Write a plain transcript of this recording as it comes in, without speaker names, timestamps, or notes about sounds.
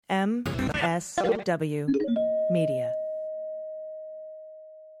MSW Media.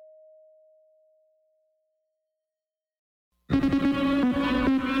 News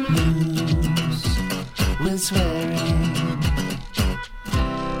with swearing.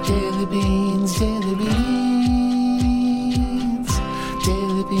 Daily beans, daily beans.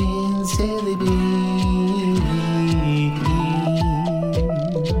 Daily beans, daily beans.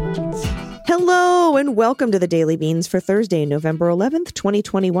 Hello and welcome to the Daily Beans for Thursday, November 11th,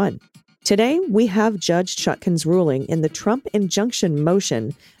 2021. Today, we have Judge Chutkan's ruling in the Trump injunction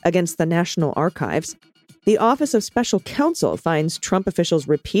motion against the National Archives. The Office of Special Counsel finds Trump officials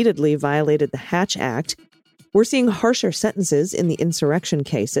repeatedly violated the Hatch Act. We're seeing harsher sentences in the insurrection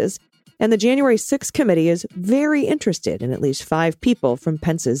cases. And the January 6th committee is very interested in at least 5 people from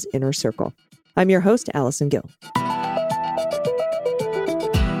Pence's inner circle. I'm your host, Allison Gill.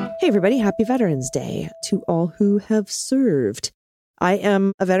 Hey, everybody. Happy Veterans Day to all who have served. I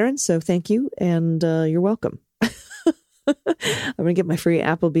am a veteran, so thank you, and you're welcome. I'm going to get my free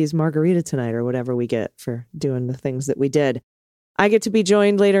Applebee's margarita tonight or whatever we get for doing the things that we did. I get to be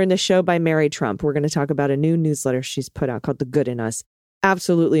joined later in the show by Mary Trump. We're going to talk about a new newsletter she's put out called The Good in Us.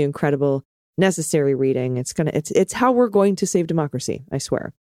 Absolutely incredible, necessary reading. It's how we're going to save democracy, I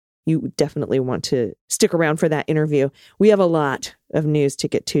swear. You definitely want to stick around for that interview. We have a lot of news to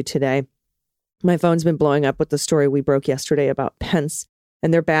get to today. My phone's been blowing up with the story we broke yesterday about Pence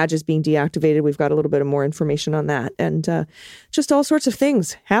and their badges being deactivated. We've got a little bit of more information on that. And just all sorts of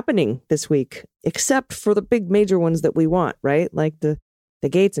things happening this week, except for the big major ones that we want, right? Like the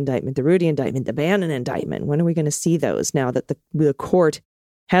Gates indictment, the Rudy indictment, the Bannon indictment. When are we going to see those now that the court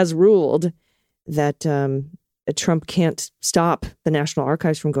has ruled that Trump can't stop the National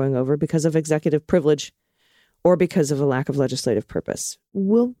Archives from going over because of executive privilege or because of a lack of legislative purpose?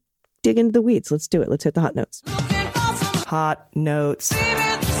 We'll dig into the weeds. Let's do it. Let's hit the hot notes. Hot notes.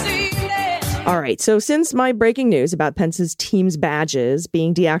 All right. So since my breaking news about Pence's team's badges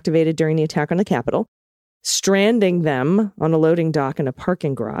being deactivated during the attack on the Capitol, stranding them on a loading dock in a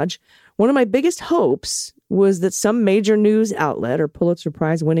parking garage, one of my biggest hopes was that some major news outlet or Pulitzer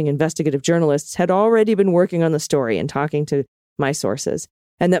Prize-winning investigative journalists had already been working on the story and talking to my sources,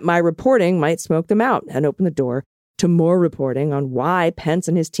 and that my reporting might smoke them out and open the door to more reporting on why Pence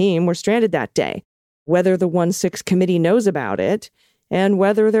and his team were stranded that day, whether the 1-6 committee knows about it, and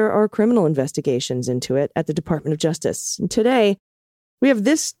whether there are criminal investigations into it at the Department of Justice. And today, we have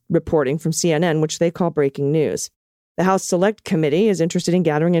this reporting from CNN, which they call breaking news. The House Select Committee is interested in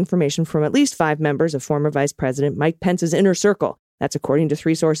gathering information from at least 5 members of former Vice President Mike Pence's inner circle. That's according to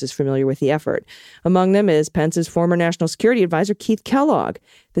 3 sources familiar with the effort. Among them is Pence's former National Security Advisor, Keith Kellogg.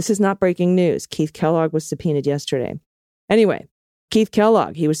 This is not breaking news. Keith Kellogg was subpoenaed yesterday. Anyway, Keith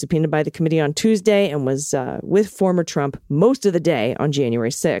Kellogg, he was subpoenaed by the committee on Tuesday and was with former Trump most of the day on January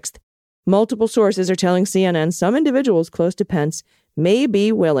 6th. Multiple sources are telling CNN some individuals close to Pence may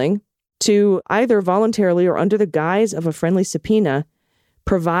be willing to either voluntarily or under the guise of a friendly subpoena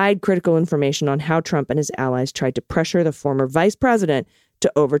provide critical information on how Trump and his allies tried to pressure the former vice president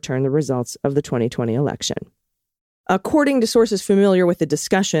to overturn the results of the 2020 election. According to sources familiar with the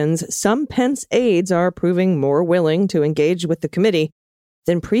discussions, some Pence aides are proving more willing to engage with the committee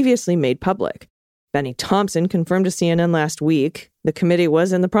than previously made public. Benny Thompson confirmed to CNN last week the committee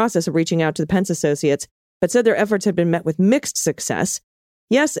was in the process of reaching out to the Pence associates, but said their efforts had been met with mixed success.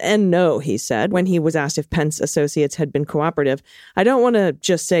 Yes and no, he said, when he was asked if Pence associates had been cooperative. I don't want to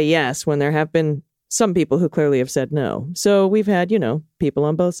just say yes when there have been some people who clearly have said no. So we've had, people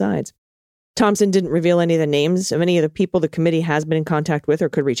on both sides. Thompson didn't reveal any of the names of any of the people the committee has been in contact with or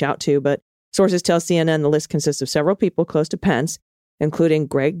could reach out to, but sources tell CNN the list consists of several people close to Pence, including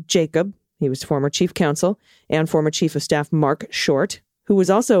Greg Jacob, he was former chief counsel, and former chief of staff Mark Short, who was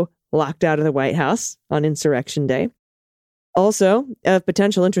also locked out of the White House on Insurrection Day. Also, of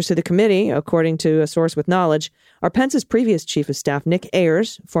potential interest to the committee, according to a source with knowledge, are Pence's previous chief of staff, Nick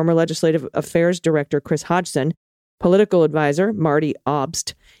Ayers, former legislative affairs director, Chris Hodgson, political advisor, Marty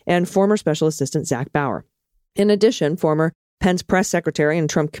Obst, and former special assistant, Zach Bauer. In addition, former Pence press secretary and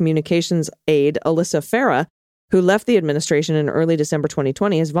Trump communications aide, Alyssa Farah, who left the administration in early December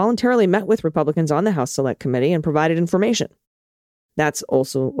 2020, has voluntarily met with Republicans on the House Select Committee and provided information. That's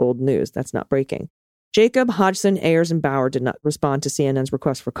also old news. That's not breaking. Jacob, Hodgson, Ayers, and Bauer did not respond to CNN's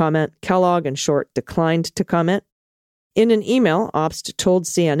request for comment. Kellogg and Short declined to comment. In an email, Obst told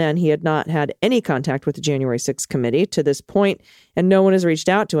CNN he had not had any contact with the January 6th committee to this point, and no one has reached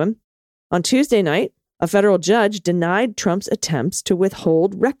out to him. On Tuesday night, a federal judge denied Trump's attempts to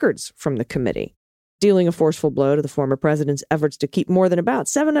withhold records from the committee, dealing a forceful blow to the former president's efforts to keep more than about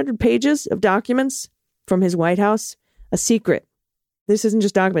 700 pages of documents from his White House a secret. this isn't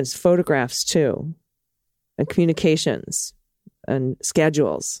just documents, photographs too, and communications and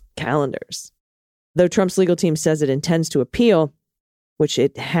schedules, calendars. Though Trump's legal team says it intends to appeal, which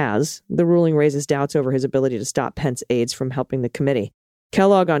it has, the ruling raises doubts over his ability to stop Pence aides from helping the committee.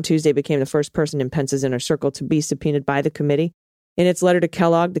 Kellogg on Tuesday became the first person in Pence's inner circle to be subpoenaed by the committee. In its letter to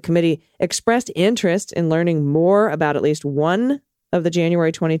Kellogg, the committee expressed interest in learning more about at least one of the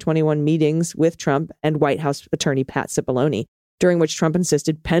January 2021 meetings with Trump and White House attorney Pat Cipollone, during which Trump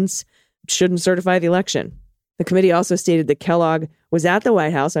insisted Pence shouldn't certify the election. The committee also stated that Kellogg was at the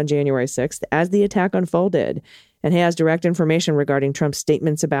White House on January 6th as the attack unfolded and has direct information regarding Trump's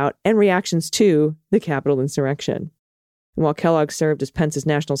statements about and reactions to the Capitol insurrection. And while Kellogg served as Pence's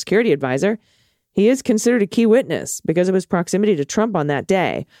national security advisor, he is considered a key witness because of his proximity to Trump on that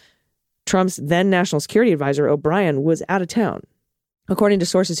day. Trump's then national security advisor, O'Brien, was out of town. According to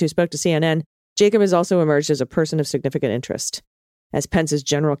sources who spoke to CNN, Jacob has also emerged as a person of significant interest. As Pence's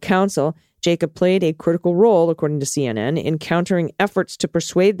general counsel, Jacob played a critical role, according to CNN, in countering efforts to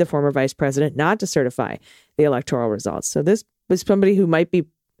persuade the former vice president not to certify the electoral results. So this was somebody who might be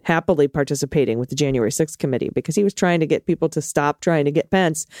happily participating with the January 6th committee because he was trying to get people to stop trying to get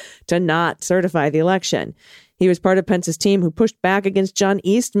Pence to not certify the election. He was part of Pence's team who pushed back against John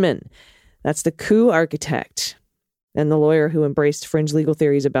Eastman. That's the coup architect and the lawyer who embraced fringe legal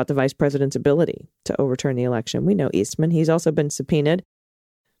theories about the vice president's ability to overturn the election. We know Eastman. He's also been subpoenaed.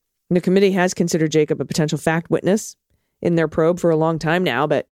 The committee has considered Jacob a potential fact witness in their probe for a long time now,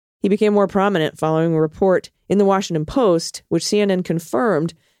 but he became more prominent following a report in the Washington Post, which CNN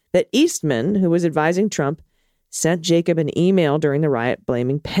confirmed that Eastman, who was advising Trump, sent Jacob an email during the riot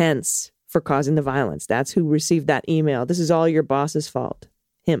blaming Pence for causing the violence. That's who received that email. This is all your boss's fault.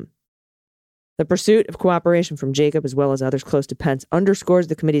 Him. The pursuit of cooperation from Jacob, as well as others close to Pence, underscores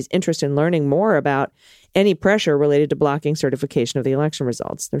the committee's interest in learning more about any pressure related to blocking certification of the election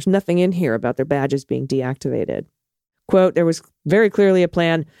results. There's nothing in here about their badges being deactivated. Quote, there was very clearly a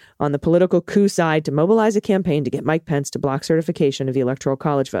plan on the political coup side to mobilize a campaign to get Mike Pence to block certification of the Electoral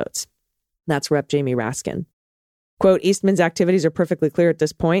College votes. That's Rep. Jamie Raskin. Quote, Eastman's activities are perfectly clear at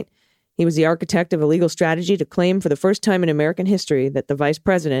this point. He was the architect of a legal strategy to claim for the first time in American history that the vice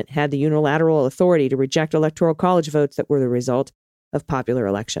president had the unilateral authority to reject Electoral College votes that were the result of popular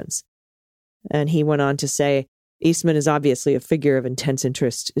elections. And he went on to say, Eastman is obviously a figure of intense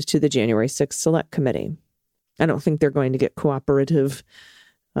interest to the January 6th Select Committee. I don't think they're going to get cooperative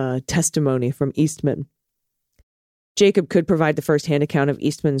testimony from Eastman. Jacob could provide the first-hand account of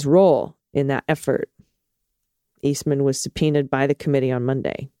Eastman's role in that effort. Eastman was subpoenaed by the committee on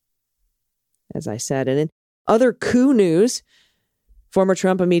Monday, as I said. And in other coup news, former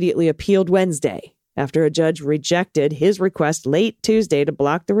Trump immediately appealed Wednesday after a judge rejected his request late Tuesday to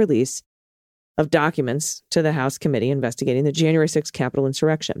block the release of documents to the House committee investigating the January 6th Capitol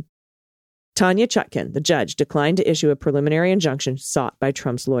insurrection. Tanya Chutkan, the judge, declined to issue a preliminary injunction sought by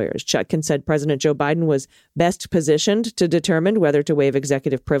Trump's lawyers. Chutkan said President Joe Biden was best positioned to determine whether to waive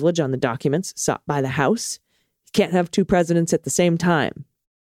executive privilege on the documents sought by the House. You can't have two presidents at the same time.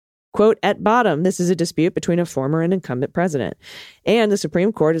 Quote, at bottom, this is a dispute between a former and incumbent president. And the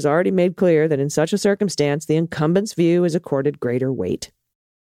Supreme Court has already made clear that in such a circumstance, the incumbent's view is accorded greater weight.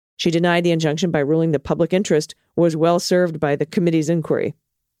 She denied the injunction by ruling the public interest was well served by the committee's inquiry.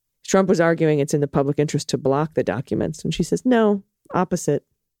 Trump was arguing it's in the public interest to block the documents. And she says, no, opposite.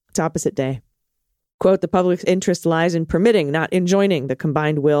 It's opposite day. Quote, the public interest lies in permitting, not enjoining, the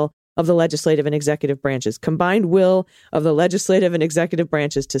combined will of the legislative and executive branches. Combined will of the legislative and executive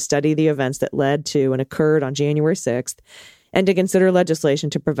branches to study the events that led to and occurred on January 6th and to consider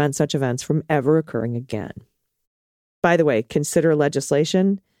legislation to prevent such events from ever occurring again. By the way, consider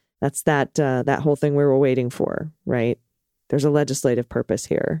legislation. That's that whole thing we were waiting for, right? There's a legislative purpose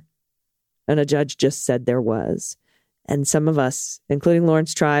here. And a judge just said there was. And some of us, including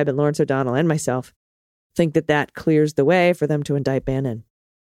Lawrence Tribe and Lawrence O'Donnell and myself, think that that clears the way for them to indict Bannon.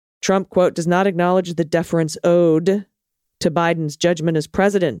 Trump, quote, does not acknowledge the deference owed to Biden's judgment as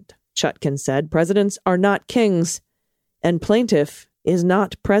president, Chutkan said. Presidents are not kings, and plaintiff is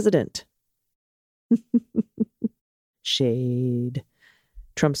not president. Shade.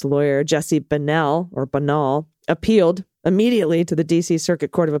 Trump's lawyer, Jesse Banal, appealed immediately to the D.C.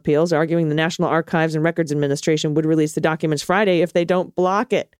 Circuit Court of Appeals, arguing the National Archives and Records Administration would release the documents Friday if they don't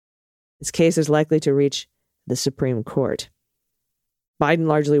block it. This case is likely to reach the Supreme Court. Biden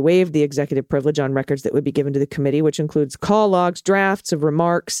largely waived the executive privilege on records that would be given to the committee, which includes call logs, drafts of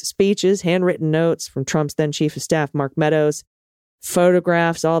remarks, speeches, handwritten notes from Trump's then chief of staff, Mark Meadows,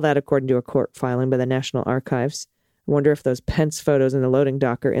 photographs, all that according to a court filing by the National Archives. I wonder if those Pence photos in the loading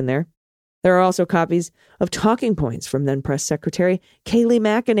dock are in there. There are also copies of talking points from then Press Secretary Kayleigh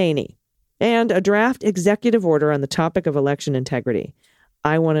McEnany and a draft executive order on the topic of election integrity.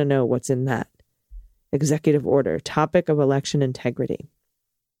 I want to know what's in that. Executive order, topic of election integrity.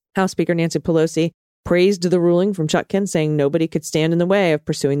 House Speaker Nancy Pelosi praised the ruling from Chutkan, saying nobody could stand in the way of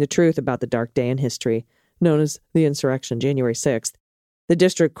pursuing the truth about the dark day in history, known as the insurrection, January 6th. The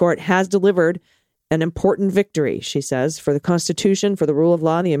district court has delivered an important victory, she says, for the Constitution, for the rule of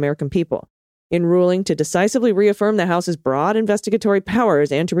law, and the American people, in ruling to decisively reaffirm the House's broad investigatory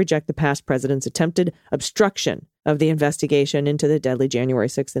powers and to reject the past president's attempted obstruction of the investigation into the deadly January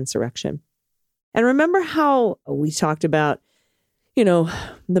 6th insurrection. And remember how we talked about, the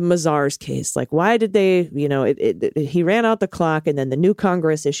Mazars case? Like, why did they, he ran out the clock, and then the new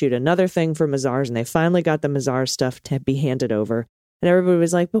Congress issued another thing for Mazars, and they finally got the Mazars stuff to be handed over. And everybody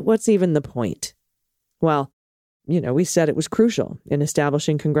was like, but what's even the point? Well, we said it was crucial in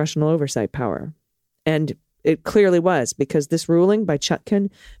establishing congressional oversight power. And it clearly was, because this ruling by Chutkan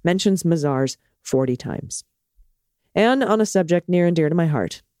mentions Mazars 40 times. And on a subject near and dear to my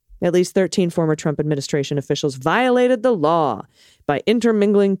heart, at least 13 former Trump administration officials violated the law by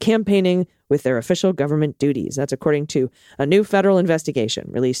intermingling campaigning with their official government duties. That's according to a new federal investigation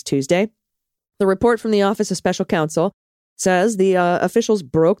released Tuesday. The report from the Office of Special Counsel says the officials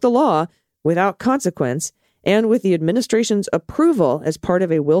broke the law without consequence and with the administration's approval as part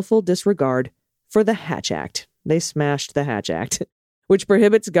of a willful disregard for the Hatch Act. They smashed the Hatch Act, which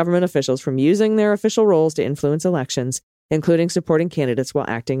prohibits government officials from using their official roles to influence elections, including supporting candidates while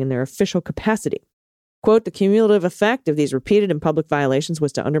acting in their official capacity. Quote, the cumulative effect of these repeated and public violations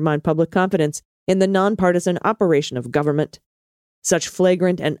was to undermine public confidence in the nonpartisan operation of government. Such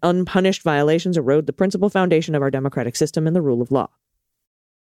flagrant and unpunished violations erode the principal foundation of our democratic system and the rule of law.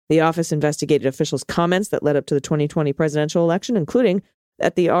 The office investigated officials' comments that led up to the 2020 presidential election, including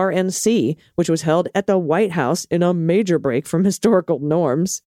at the RNC, which was held at the White House in a major break from historical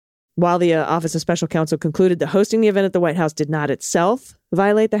norms. While the Office of Special Counsel concluded that hosting the event at the White House did not itself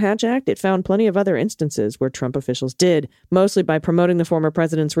violate the Hatch Act, it found plenty of other instances where Trump officials did, mostly by promoting the former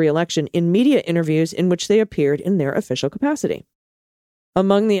president's reelection in media interviews in which they appeared in their official capacity.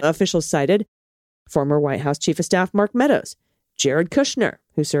 Among the officials cited, former White House Chief of Staff Mark Meadows, Jared Kushner,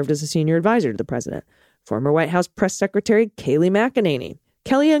 who served as a senior advisor to the president, former White House Press Secretary Kayleigh McEnany,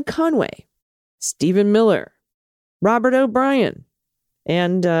 Kellyanne Conway, Stephen Miller, Robert O'Brien,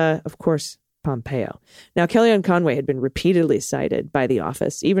 and, of course, Pompeo. Now, Kellyanne Conway had been repeatedly cited by the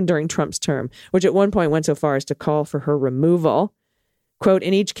office, even during Trump's term, which at one point went so far as to call for her removal. Quote,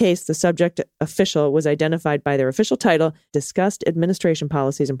 in each case, the subject official was identified by their official title, discussed administration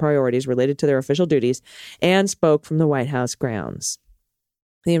policies and priorities related to their official duties, and spoke from the White House grounds.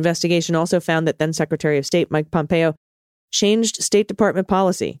 The investigation also found that then Secretary of State Mike Pompeo changed State Department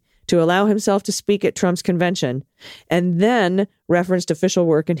policy to allow himself to speak at Trump's convention, and then referenced official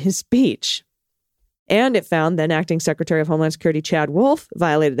work in his speech. And it found then Acting Secretary of Homeland Security Chad Wolf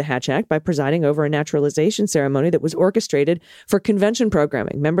violated the Hatch Act by presiding over a naturalization ceremony that was orchestrated for convention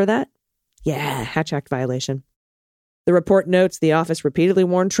programming. Remember that? Yeah, Hatch Act violation. The report notes the office repeatedly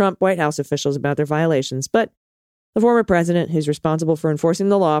warned Trump White House officials about their violations, but the former president, who's responsible for enforcing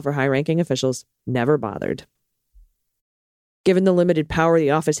the law for high-ranking officials, never bothered. Given the limited power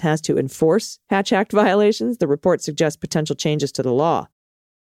the office has to enforce Hatch Act violations, the report suggests potential changes to the law.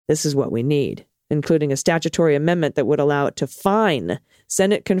 This is what we need, including a statutory amendment that would allow it to fine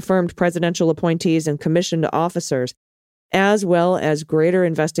Senate-confirmed presidential appointees and commissioned officers, as well as greater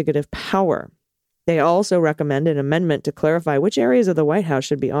investigative power. They also recommend an amendment to clarify which areas of the White House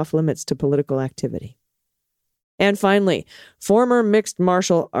should be off limits to political activity. And finally, former mixed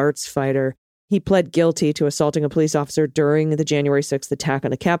martial arts fighter, he pled guilty to assaulting a police officer during the January 6th attack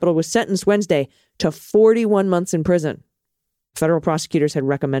on the Capitol, was sentenced Wednesday to 41 months in prison. Federal prosecutors had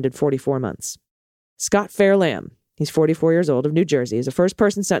recommended 44 months. Scott Fairlamb, he's 44 years old, of New Jersey, is the first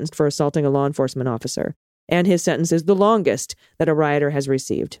person sentenced for assaulting a law enforcement officer, and his sentence is the longest that a rioter has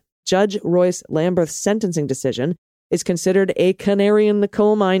received. Judge Royce Lamberth's sentencing decision is considered a canary in the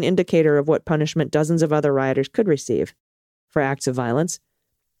coal mine indicator of what punishment dozens of other rioters could receive for acts of violence.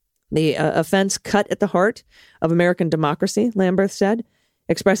 The offense cut at the heart of American democracy, Lamberth said,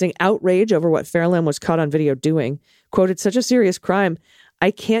 expressing outrage over what Fairlamb was caught on video doing. Quote, it's such a serious crime,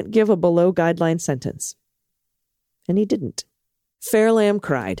 I can't give a below-guideline sentence. And he didn't. Fairlamb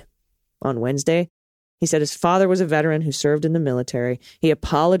cried. On Wednesday, he said his father was a veteran who served in the military. He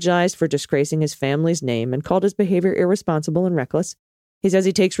apologized for disgracing his family's name and called his behavior irresponsible and reckless. He says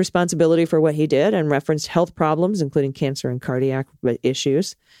he takes responsibility for what he did and referenced health problems, including cancer and cardiac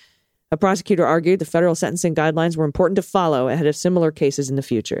issues. A prosecutor argued the federal sentencing guidelines were important to follow ahead of similar cases in the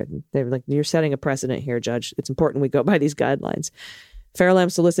future. They were like, you're setting a precedent here, Judge. It's important we go by these guidelines.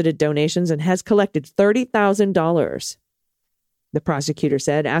 Fairlamb solicited donations and has collected $30,000. The prosecutor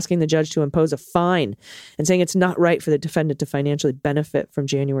said, asking the judge to impose a fine and saying it's not right for the defendant to financially benefit from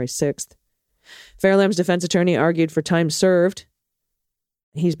January 6th. Fairlamb's defense attorney argued for time served.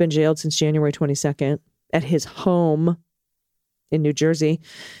 He's been jailed since January 22nd at his home in New Jersey.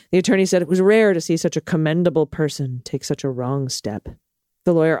 The attorney said it was rare to see such a commendable person take such a wrong step.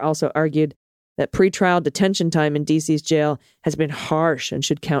 The lawyer also argued that pretrial detention time in D.C.'s jail has been harsh and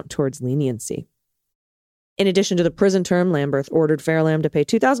should count towards leniency. In addition to the prison term, Lamberth ordered Fairlamb to pay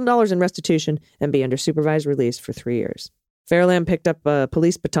 $2,000 in restitution and be under supervised release for 3 years. Fairlamb picked up a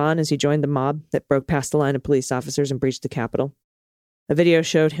police baton as he joined the mob that broke past the line of police officers and breached the Capitol. A video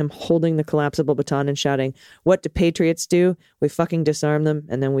showed him holding the collapsible baton and shouting, "What do patriots do? We fucking disarm them,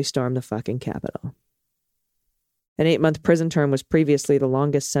 and then we storm the fucking Capitol." An 8-month prison term was previously the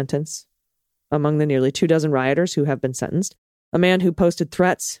longest sentence among the nearly 24 rioters who have been sentenced. A man who posted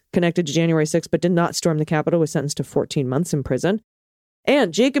threats connected to January 6th but did not storm the Capitol was sentenced to 14 months in prison.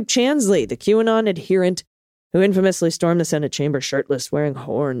 And Jacob Chansley, the QAnon adherent who infamously stormed the Senate chamber shirtless, wearing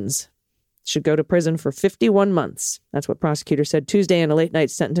horns, should go to prison for 51 months. That's what prosecutors said Tuesday in a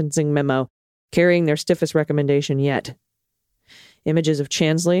late-night sentencing memo, carrying their stiffest recommendation yet. Images of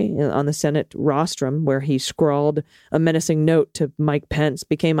Chansley on the Senate rostrum, where he scrawled a menacing note to Mike Pence,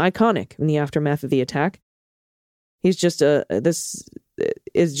 became iconic in the aftermath of the attack. This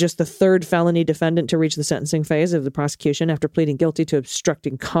is just the third felony defendant to reach the sentencing phase of the prosecution after pleading guilty to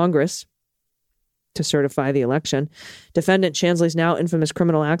obstructing Congress to certify the election. Defendant Chansley's now infamous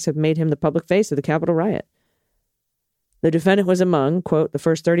criminal acts have made him the public face of the Capitol riot. The defendant was among, quote, the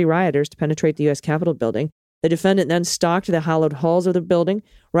first 30 rioters to penetrate the U.S. Capitol building. The defendant then stalked the hallowed halls of the building,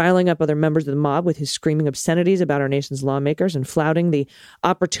 riling up other members of the mob with his screaming obscenities about our nation's lawmakers and flouting the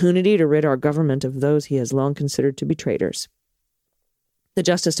opportunity to rid our government of those he has long considered to be traitors. The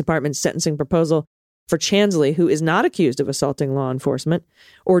Justice Department's sentencing proposal for Chansley, who is not accused of assaulting law enforcement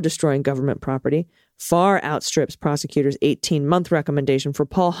or destroying government property, far outstrips prosecutors' 18-month recommendation for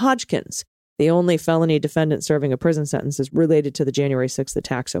Paul Hodgkins, the only felony defendant serving a prison sentence related to the January 6th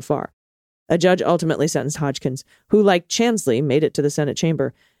attack so far. A judge ultimately sentenced Hodgkins, who, like Chansley, made it to the Senate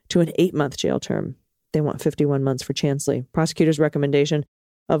chamber, to an 8-month jail term. They want 51 months for Chansley. Prosecutors' recommendation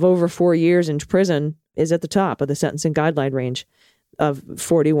of over 4 years in prison is at the top of the sentencing guideline range of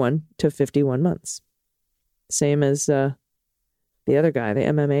 41 to 51 months. Same as the other guy, the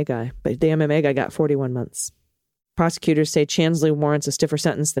MMA guy. But the MMA guy got 41 months. Prosecutors say Chansley warrants a stiffer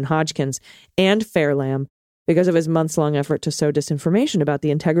sentence than Hodgkins and Fairlamb because of his months-long effort to sow disinformation about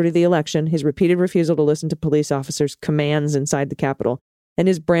the integrity of the election, his repeated refusal to listen to police officers' commands inside the Capitol, and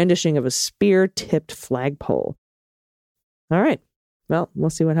his brandishing of a spear-tipped flagpole. All right. Well, we'll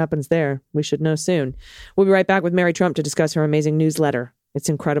see what happens there. We should know soon. We'll be right back with Mary Trump to discuss her amazing newsletter. It's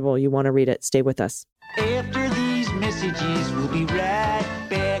incredible. You want to read it. Stay with us. After these messages, we'll be right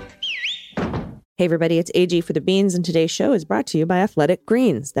back. Hey everybody, it's AG for the Beans, and today's show is brought to you by Athletic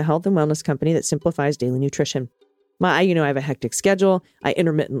Greens, the health and wellness company that simplifies daily nutrition. I have a hectic schedule. I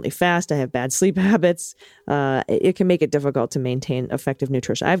intermittently fast. I have bad sleep habits. It can make it difficult to maintain effective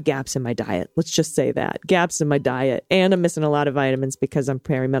nutrition. I have gaps in my diet. Let's just say that. Gaps in my diet. And I'm missing a lot of vitamins because I'm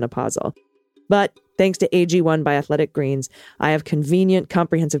perimenopausal. But thanks to AG1 by Athletic Greens, I have convenient,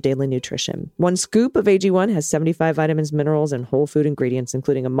 comprehensive daily nutrition. One scoop of AG1 has 75 vitamins, minerals, and whole food ingredients,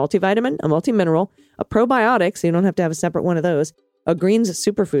 including a multivitamin, a multimineral, a probiotic, so you don't have to have a separate one of those, a greens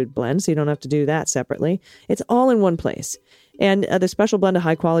superfood blend, so you don't have to do that separately. It's all in one place. And the special blend of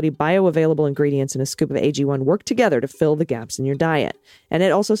high-quality, bioavailable ingredients and a scoop of AG1 work together to fill the gaps in your diet. And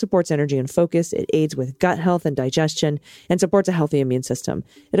it also supports energy and focus. It aids with gut health and digestion and supports a healthy immune system.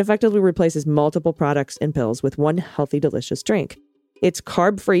 It effectively replaces multiple products and pills with one healthy, delicious drink. It's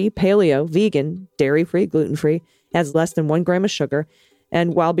carb-free, paleo, vegan, dairy-free, gluten-free, has less than 1 gram of sugar,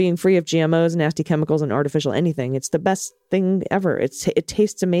 and while being free of GMOs, nasty chemicals, and artificial anything, it's the best thing ever. It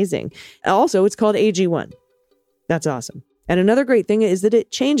tastes amazing. Also, it's called AG1. That's awesome. And another great thing is that it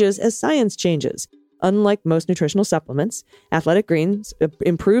changes as science changes. Unlike most nutritional supplements, Athletic Greens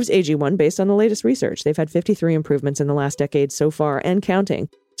improves AG1 based on the latest research. They've had 53 improvements in the last decade so far and counting.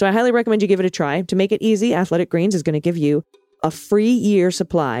 So I highly recommend you give it a try. To make it easy, Athletic Greens is going to give you a free year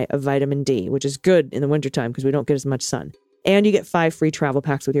supply of vitamin D, which is good in the wintertime because we don't get as much sun. And you get 5 free travel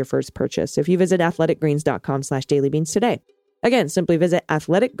packs with your first purchase if you visit athleticgreens.com/dailybeans today. Again, simply visit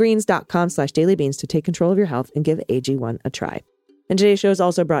athleticgreens.com/dailybeans to take control of your health and give AG1 a try. And today's show is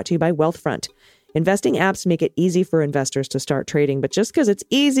also brought to you by Wealthfront. Investing apps make it easy for investors to start trading, but just because it's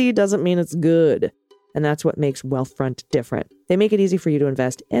easy doesn't mean it's good. And that's what makes Wealthfront different. They make it easy for you to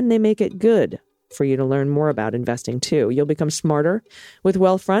invest, and they make it good for you to learn more about investing too. You'll become smarter with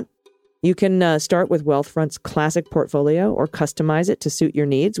Wealthfront. You can start with Wealthfront's classic portfolio or customize it to suit your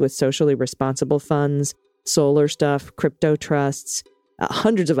needs with socially responsible funds, solar stuff, crypto trusts,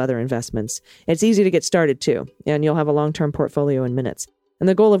 hundreds of other investments. It's easy to get started too, and you'll have a long-term portfolio in minutes. And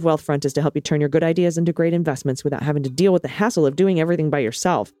the goal of Wealthfront is to help you turn your good ideas into great investments without having to deal with the hassle of doing everything by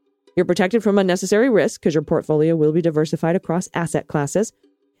yourself. You're protected from unnecessary risk because your portfolio will be diversified across asset classes.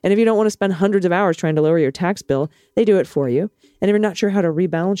 And if you don't want to spend hundreds of hours trying to lower your tax bill, they do it for you. And if you're not sure how to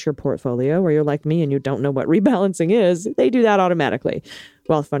rebalance your portfolio, or you're like me and you don't know what rebalancing is, they do that automatically.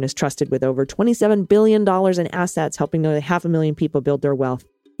 Wealthfront is trusted with over $27 billion in assets, helping nearly 500,000 people build their wealth.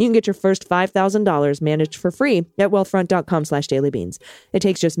 You can get your first $5,000 managed for free at wealthfront.com/dailybeans. It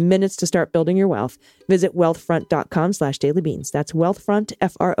takes just minutes to start building your wealth. Visit wealthfront.com/dailybeans. That's wealthfront,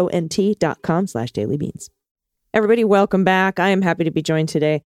 FRONT.com/dailybeans. Everybody, welcome back. I am happy to be joined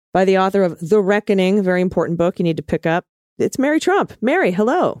today by the author of The Reckoning, a very important book you need to pick up. It's Mary Trump. Mary,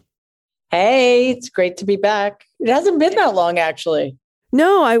 hello. Hey, it's great to be back. It hasn't been that long, actually.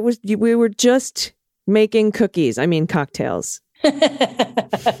 No, we were just making cocktails.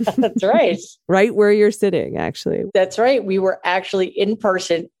 That's right. Right where you're sitting, actually. That's right. We were actually in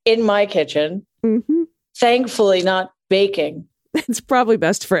person in my kitchen. Mm-hmm. Thankfully, not baking. It's probably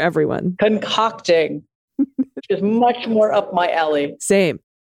best for everyone. Concocting, which is much more up my alley. Same.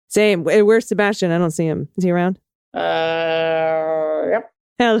 Where's Sebastian? I don't see him. Is he around? Yep.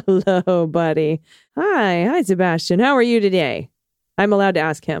 Hello, buddy. Hi, Sebastian. How are you today? I'm allowed to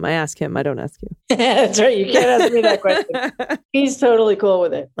ask him. I ask him. I don't ask you. That's right. You can't ask me that question. He's totally cool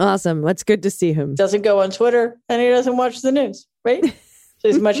with it. Awesome. That's good to see him. Doesn't go on Twitter and he doesn't watch the news, right? So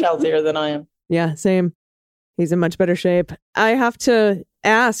he's much healthier than I am. Yeah, same. He's in much better shape. I have to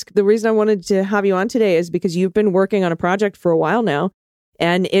ask, the reason I wanted to have you on today is because you've been working on a project for a while now,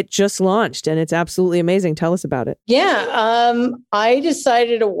 and it just launched, and it's absolutely amazing. Tell us about it. Yeah. I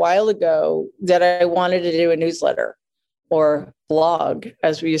decided a while ago that I wanted to do a newsletter or blog,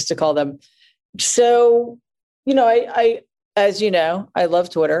 as we used to call them. So, I as you know, I love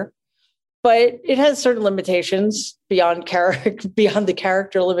Twitter, but it has certain limitations beyond the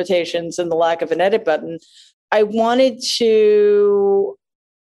character limitations and the lack of an edit button. I wanted to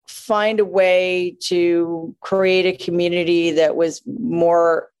find a way to create a community that was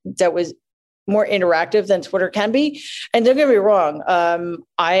more interactive than Twitter can be. And don't get me wrong,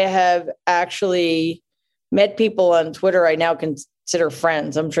 I have actually met people on Twitter I now consider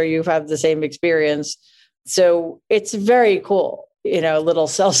friends. I'm sure you've had the same experience. So it's very cool, a little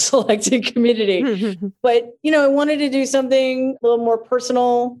self-selected community. But, I wanted to do something a little more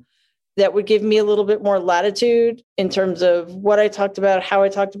personal that would give me a little bit more latitude in terms of what I talked about, how I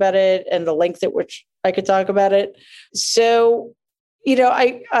talked about it, and the length at which I could talk about it. So,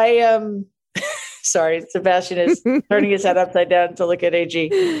 sorry, Sebastian is turning his head upside down to look at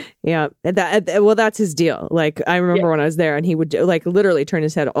AG. Yeah. That's his deal. Like, I remember when I was there and he would literally turn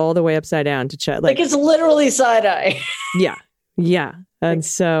his head all the way upside down to check. Like it's literally side eye. Yeah. Yeah. And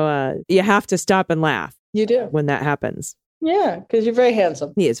so you have to stop and laugh. You do. When that happens. Yeah. Because you're very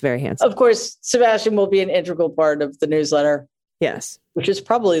handsome. He is very handsome. Of course, Sebastian will be an integral part of the newsletter. Yes. Which is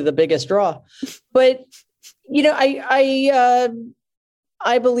probably the biggest draw. But,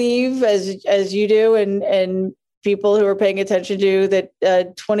 I believe, as you do, and people who are paying attention do, that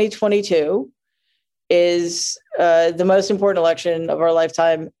 2022 is the most important election of our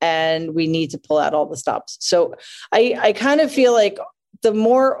lifetime, and we need to pull out all the stops. So I kind of feel like the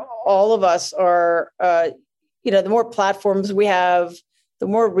more all of us are, the more platforms we have, the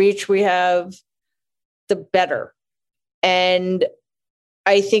more reach we have, the better. And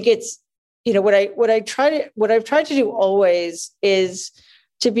I think it's, what I've tried to do always is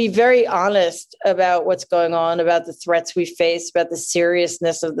to be very honest about what's going on, about the threats we face, about the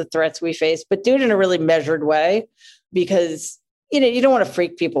seriousness of the threats we face, but do it in a really measured way, because, you don't want to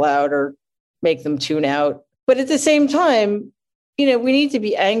freak people out or make them tune out. But at the same time, we need to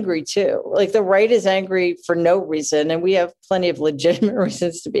be angry too. Like, the right is angry for no reason, and we have plenty of legitimate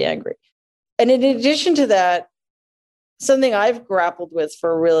reasons to be angry. And in addition to that, something I've grappled with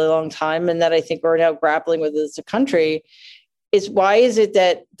for a really long time, and that I think we're now grappling with as a country, is why is it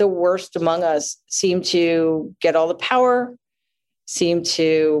that the worst among us seem to get all the power, seem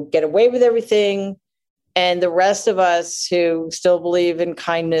to get away with everything, and the rest of us who still believe in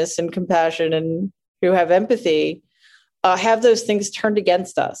kindness and compassion and who have empathy have those things turned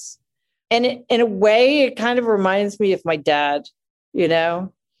against us? And in a way, it kind of reminds me of my dad.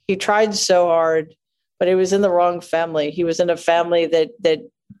 He He tried so hard, but he was in the wrong family. He was in a family that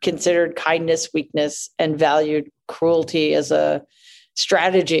considered kindness weakness and valued cruelty as a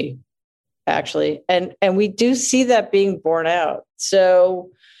strategy, actually. And we do see that being borne out. So,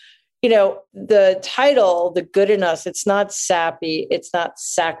 the title, The Good in Us, it's not sappy, it's not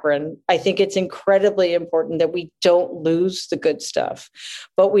saccharine. I think it's incredibly important that we don't lose the good stuff,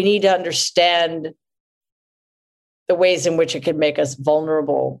 but we need to understand the ways in which it can make us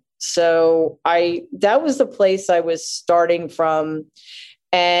vulnerable. So that was the place I was starting from.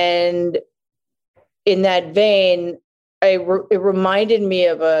 And in that vein, it reminded me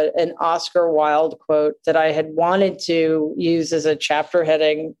of an Oscar Wilde quote that I had wanted to use as a chapter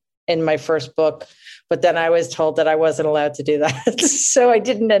heading in my first book, but then I was told that I wasn't allowed to do that. So I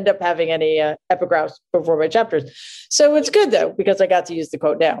didn't end up having any epigraphs before my chapters. So it's good though, because I got to use the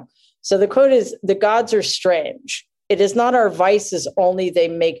quote now. So the quote is, "The gods are strange. It is not our vices only they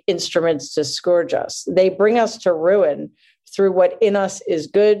make instruments to scourge us. They bring us to ruin through what in us is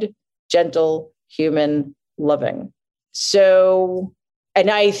good, gentle, human, loving." So, and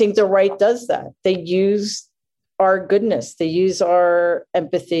I think the right does that. They use our goodness, they use our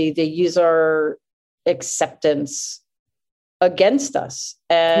empathy, they use our acceptance against us.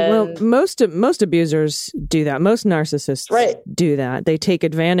 And well, most abusers do that. Most narcissists do that. They take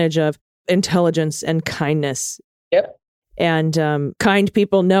advantage of intelligence and kindness. Yep. And kind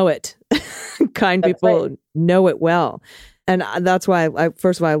people know it. Kind people know it well. And that's why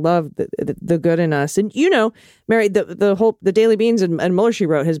I love the good in us. And Mary, the Daily Beans and Mueller, She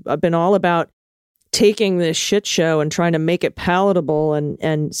Wrote has been all about taking this shit show and trying to make it palatable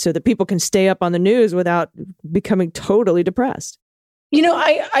and so that people can stay up on the news without becoming totally depressed.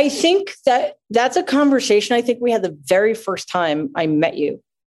 I think that's a conversation I think we had the very first time I met you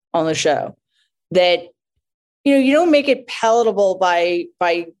on the show, that you don't make it palatable by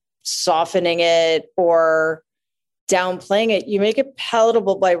softening it or downplaying it. You make it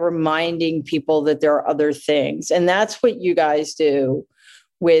palatable by reminding people that there are other things. And that's what you guys do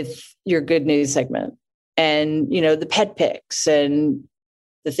with your good news segment. And, the pet pics and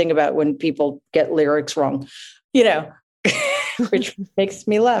the thing about when people get lyrics wrong, which makes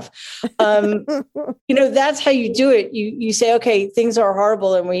me laugh. That's how you do it. You say, okay, things are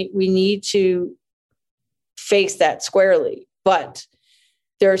horrible and we need to face that squarely. But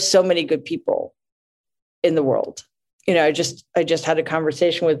there are so many good people in the world. I just had a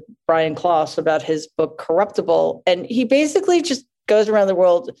conversation with Brian Klaus about his book Corruptible, and he basically just goes around the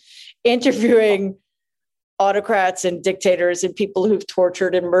world interviewing autocrats and dictators and people who've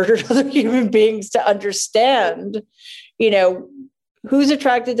tortured and murdered other human beings to understand, who's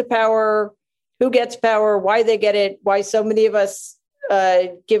attracted to power, who gets power, why they get it, why so many of us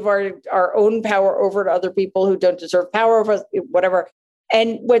give our own power over to other people who don't deserve power over us, whatever.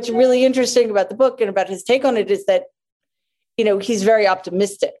 And what's really interesting about the book and about his take on it is that, he's very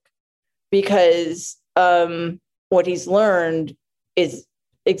optimistic because what he's learned is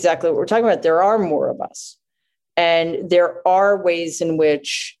exactly what we're talking about. There are more of us. And there are ways in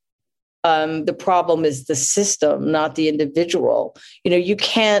which the problem is the system, not the individual. You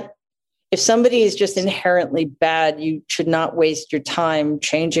can't, if somebody is just inherently bad, you should not waste your time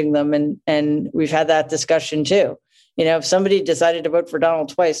changing them. And we've had that discussion too. If somebody decided to vote for Donald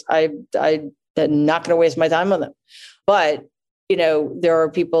twice, I'm not going to waste my time on them. But, there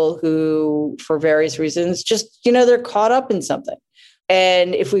are people who, for various reasons, just, they're caught up in something.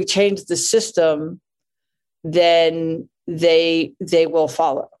 And if we change the system, then they will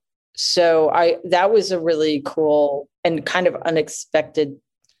follow. So that was a really cool and kind of unexpected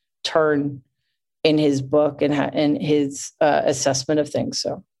turn in his book and his assessment of things.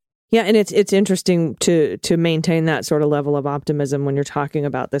 So. Yeah, and it's interesting to maintain that sort of level of optimism when you're talking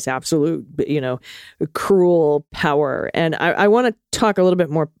about this absolute, cruel power. And I want to talk a little bit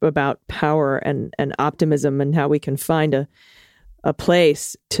more about power and optimism and how we can find a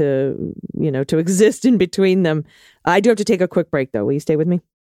place to exist in between them. I do have to take a quick break, though. Will you stay with me?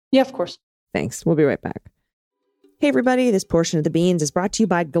 Yeah, of course. Thanks. We'll be right back. Hey, everybody. This portion of The Beans is brought to you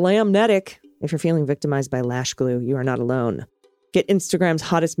by Glamnetic. If you're feeling victimized by lash glue, you are not alone. Get Instagram's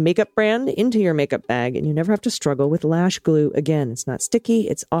hottest makeup brand into your makeup bag, and you never have to struggle with lash glue again. It's not sticky.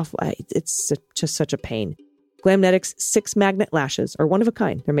 It's awful. It's just such a pain. Glamnetic's 6 magnet lashes are one of a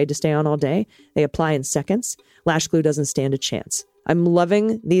kind. They're made to stay on all day. They apply in seconds. Lash glue doesn't stand a chance. I'm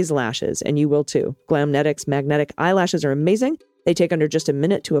loving these lashes, and you will too. Glamnetic's magnetic eyelashes are amazing. They take under just a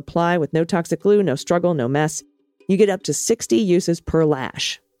minute to apply with no toxic glue, no struggle, no mess. You get up to 60 uses per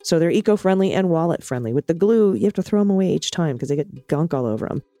lash. So they're eco-friendly and wallet-friendly. With the glue, you have to throw them away each time because they get gunk all over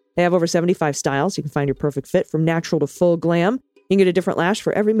them. They have over 75 styles. You can find your perfect fit from natural to full glam. You can get a different lash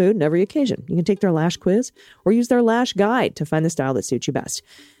for every mood and every occasion. You can take their lash quiz or use their lash guide to find the style that suits you best.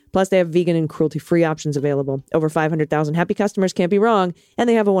 Plus, they have vegan and cruelty-free options available. Over 500,000 happy customers can't be wrong, and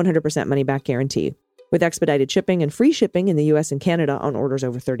they have a 100% money-back guarantee. With expedited shipping and free shipping in the U.S. and Canada on orders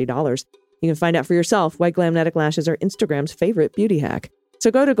over $30. You can find out for yourself why Glamnetic lashes are Instagram's favorite beauty hack.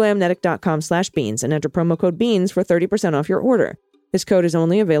 So go to glamnetic.com/beans and enter promo code BEANS for 30% off your order. This code is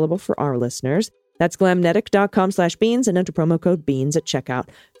only available for our listeners. That's glamnetic.com/beans and enter promo code BEANS at checkout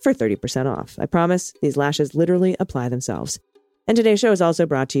for 30% off. I promise these lashes literally apply themselves. And today's show is also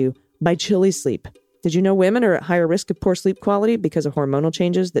brought to you by Chili Sleep. Did you know women are at higher risk of poor sleep quality because of hormonal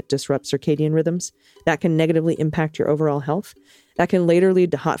changes that disrupt circadian rhythms? That can negatively impact your overall health. That can later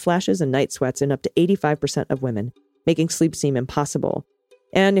lead to hot flashes and night sweats in up to 85% of women, making sleep seem impossible.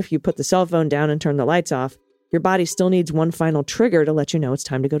 And if you put the cell phone down and turn the lights off, your body still needs one final trigger to let you know it's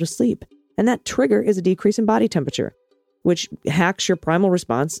time to go to sleep. And that trigger is a decrease in body temperature, which hacks your primal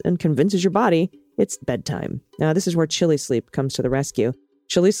response and convinces your body it's bedtime. Now, this is where Chili Sleep comes to the rescue.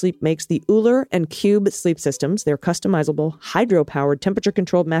 Chili Sleep makes the Uller and Cube sleep systems. They're customizable, hydro-powered,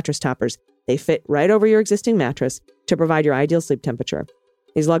 temperature-controlled mattress toppers. They fit right over your existing mattress to provide your ideal sleep temperature.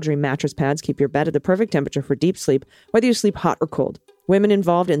 These luxury mattress pads keep your bed at the perfect temperature for deep sleep, whether you sleep hot or cold. Women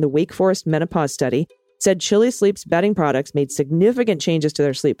involved in the Wake Forest menopause study said Chili Sleep's bedding products made significant changes to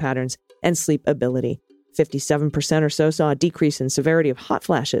their sleep patterns and sleep ability. 57% or so saw a decrease in severity of hot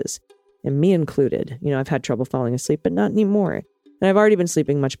flashes, and me included. You know, I've had trouble falling asleep, but not anymore. And I've already been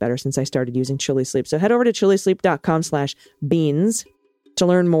sleeping much better since I started using Chili Sleep. So head over to chilisleep.com/beans to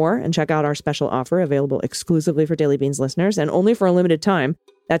learn more and check out our special offer available exclusively for Daily Beans listeners and only for a limited time.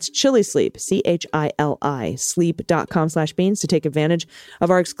 That's Chili Sleep, CHILI, sleep.com/beans to take advantage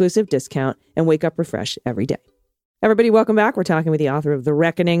of our exclusive discount and wake up refreshed every day. Everybody, welcome back. We're talking with the author of The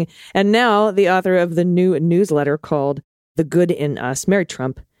Reckoning and now the author of the new newsletter called The Good in Us, Mary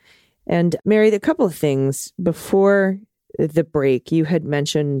Trump. And Mary, a couple of things before the break. You had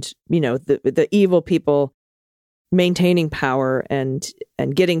mentioned, you know, the evil people maintaining power and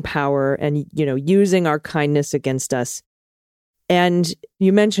getting power and, you know, using our kindness against us. And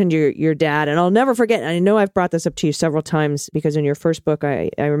you mentioned your dad, and I'll never forget. And I know I've brought this up to you several times because in your first book, I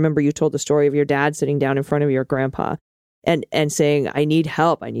remember you told the story of your dad sitting down in front of your grandpa and saying, I need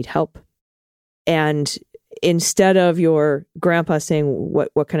help. And instead of your grandpa saying,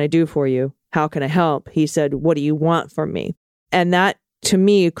 what can I do for you? How can I help? He said, what do you want from me? And that, to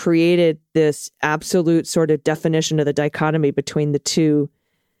me, created this absolute sort of definition of the dichotomy between the two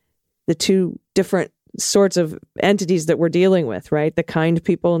different sorts of entities that we're dealing with, right? The kind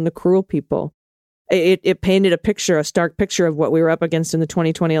people and the cruel people. It painted a stark picture of what we were up against in the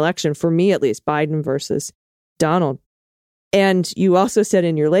 2020 election, for me at least, Biden versus Donald. And you also said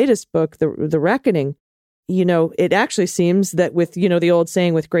in your latest book, The Reckoning, you know, it actually seems that with, you know, the old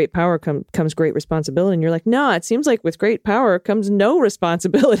saying, with great power comes great responsibility. And you're like, no, it seems like with great power comes no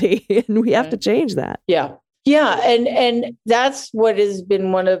responsibility. And we have to change that. Yeah. Yeah. And that's what has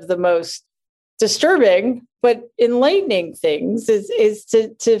been one of the most disturbing, but enlightening things is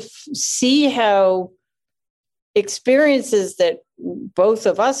to see how experiences that both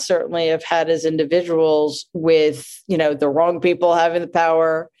of us certainly have had as individuals with, you know, the wrong people having the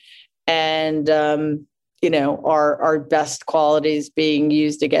power and, you know, our best qualities being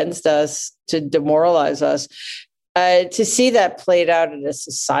used against us to demoralize us, to see that played out at a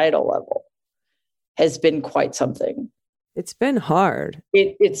societal level has been quite something. It's been hard.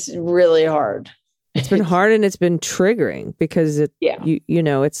 It's really hard. It's been hard and it's been triggering because you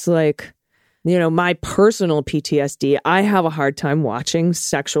know, it's like, you know, my personal PTSD, I have a hard time watching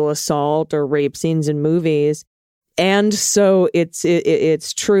sexual assault or rape scenes in movies. And so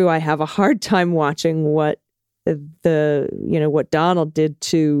it's true. I have a hard time watching what what Donald did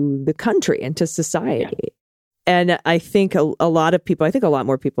to the country and to society. Yeah. And I think a lot of people, I think a lot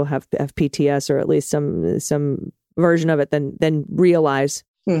more people have PTS or at least some version of it than realize.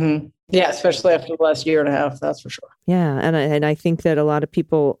 Mm-hmm. Yeah, especially after the last year and a half, that's for sure. Yeah, and I think that a lot of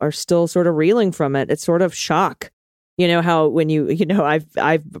people are still sort of reeling from it. It's sort of shock. You know how when you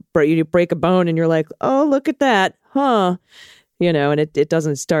break a bone and you're like, oh, look at that, huh? You know, and it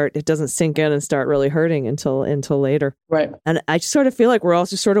doesn't sink in and start really hurting until later. Right. And I just sort of feel like we're all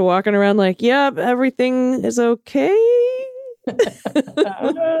just sort of walking around like, yep, everything is okay.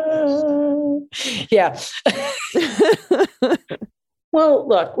 Yeah. Well,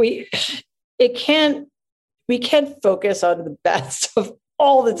 look, we can't focus on the best of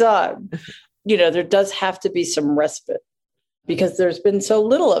all the time. You know, there does have to be some respite because there's been so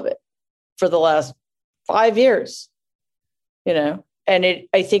little of it for the last 5 years, you know, and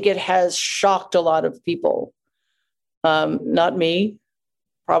I think it has shocked a lot of people Not me,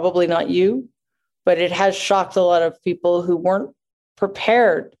 probably not you, but it has shocked a lot of people who weren't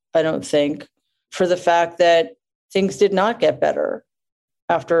prepared, I don't think, for the fact that things did not get better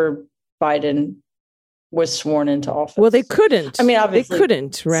after Biden was sworn into office. Well, they couldn't. I mean, obviously, they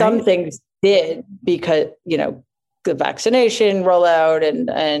couldn't, right? Some things did because, the vaccination rollout and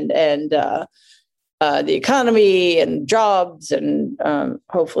the economy and jobs and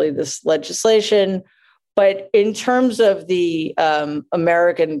hopefully this legislation. But in terms of the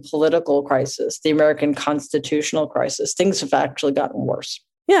American political crisis, the American constitutional crisis, things have actually gotten worse.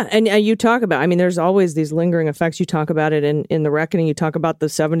 Yeah. And you talk about, there's always these lingering effects. You talk about it in The Reckoning. You talk about the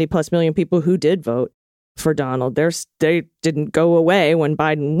 70 plus million people who did vote for Donald. They didn't go away when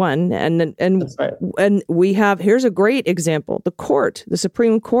Biden won. And That's right. And we have, here's a great example, the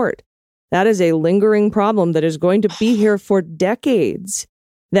Supreme Court. That is a lingering problem that is going to be here for decades.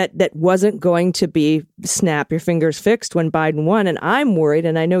 That wasn't going to be snap your fingers fixed when Biden won. And I'm worried,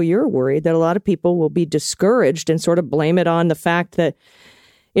 and I know you're worried, that a lot of people will be discouraged and sort of blame it on the fact that,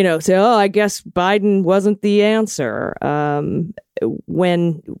 say, I guess Biden wasn't the answer,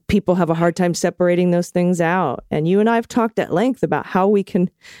 when people have a hard time separating those things out. And you and I have talked at length about how we can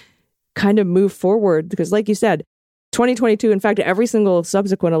kind of move forward, because like you said, 2022, in fact, every single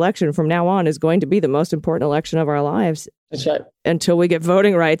subsequent election from now on is going to be the most important election of our lives. That's right. Until we get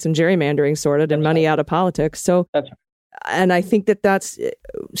voting rights and gerrymandering sorted and money out of politics. So, That's right. And I think that's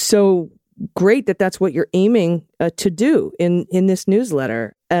so great that that's what you're aiming to do in this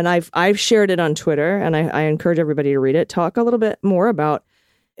newsletter. And I've shared it on Twitter, and I encourage everybody to read it. Talk a little bit more about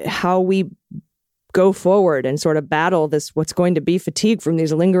how we go forward and sort of battle this, what's going to be fatigue from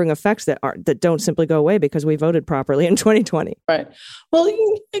these lingering effects that don't simply go away because we voted properly in 2020. Right. Well,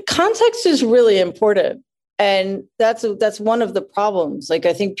 context is really important. And that's one of the problems. Like,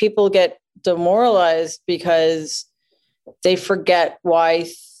 I think people get demoralized because they forget why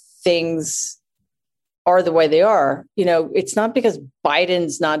things are the way they are. It's not because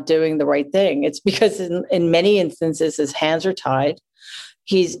Biden's not doing the right thing. It's because in many instances, his hands are tied.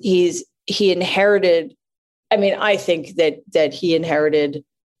 He inherited, I think that he inherited,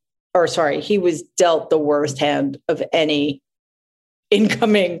 he was dealt the worst hand of any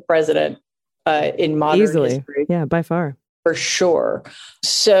incoming president in modern history. Yeah, by far. For sure.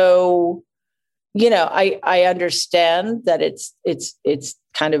 So, I understand that it's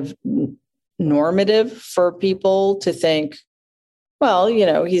kind of normative for people to think, well,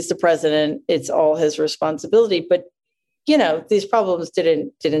 he's the president, it's all his responsibility. But these problems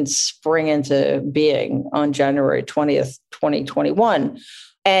didn't spring into being on January 20th, 2021.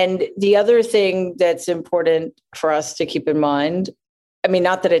 And the other thing that's important for us to keep in mind,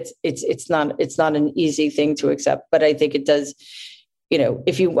 not that it's not an easy thing to accept, but I think it does,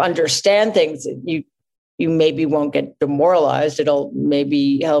 if you understand things, you maybe won't get demoralized. It'll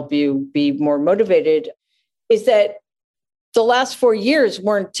maybe help you be more motivated, is that the last 4 years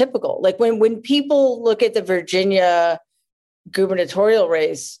weren't typical. Like when people look at the Virginia gubernatorial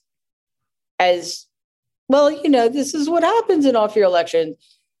race as, well, this is what happens in off-year elections,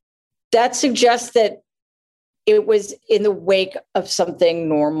 that suggests that it was in the wake of something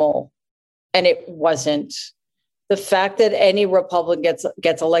normal, and it wasn't. The fact that any Republican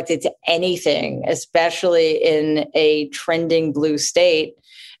gets elected to anything, especially in a trending blue state,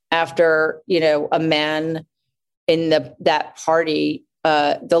 after a man in that party,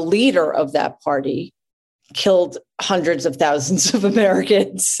 the leader of that party, killed hundreds of thousands of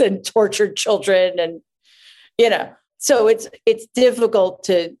Americans and tortured children, and so it's difficult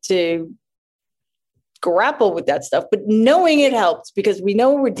to grapple with that stuff, but knowing it helps because we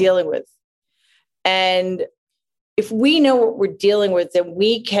know what we're dealing with. And if we know what we're dealing with, then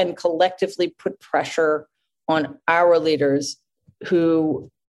we can collectively put pressure on our leaders, who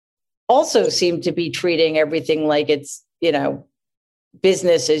also seem to be treating everything like it's,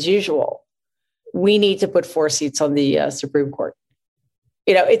 business as usual. We need to put 4 seats on the Supreme Court.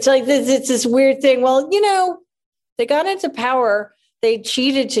 It's like it's this weird thing. Well, they got into power, they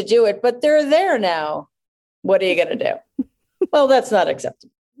cheated to do it, but they're there now. What are you going to do? Well, that's not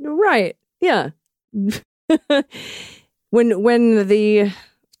acceptable. Right. Yeah. When the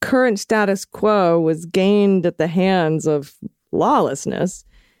current status quo was gained at the hands of lawlessness,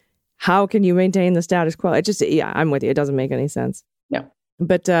 how can you maintain the status quo? I'm with you. It doesn't make any sense. No.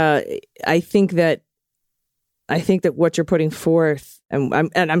 But I think that what you're putting forth, and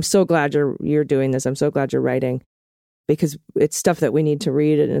I'm so glad you're doing this. I'm so glad you're writing, because it's stuff that we need to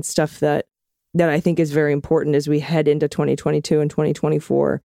read, and it's stuff that I think is very important as we head into 2022 and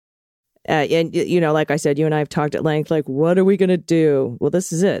 2024. And, like I said, you and I have talked at length, like, what are we going to do? Well,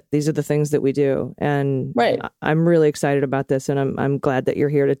 this is it. These are the things that we do. And I'm really excited about this. And I'm glad that you're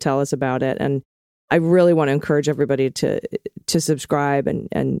here to tell us about it. And I really want to encourage everybody to subscribe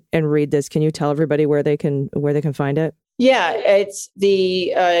and read this. Can you tell everybody where they can find it? Yeah, it's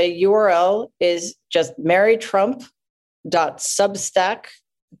the URL is just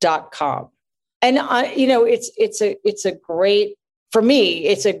marytrump.substack.com. And it's a great, for me,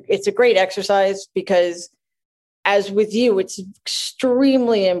 it's a great exercise because, as with you, it's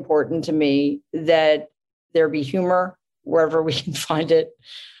extremely important to me that there be humor wherever we can find it,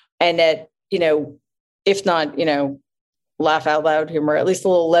 and that, if not, laugh out loud humor, at least a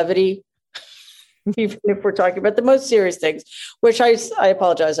little levity, even if we're talking about the most serious things, which I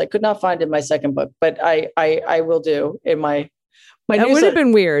apologize, I could not find in my second book, but I will do in my That would have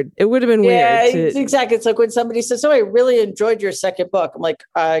been weird. It would have been weird. Yeah, exactly. It's like when somebody says, "Oh, I really enjoyed your second book." I'm like,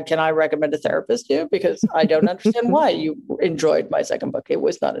 "Can I recommend a therapist to you? Because I don't understand why you enjoyed my second book. It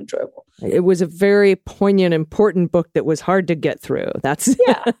was not enjoyable." It was a very poignant, important book that was hard to get through. That's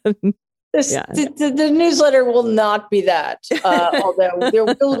The newsletter will not be that, although there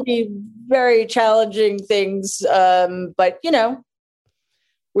will be very challenging things. But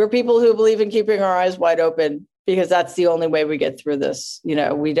we're people who believe in keeping our eyes wide open, because that's the only way we get through this.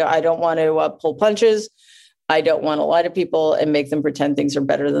 I don't want to pull punches. I don't want to lie to people and make them pretend things are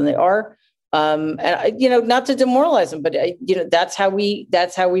better than they are. And not to demoralize them, but that's how we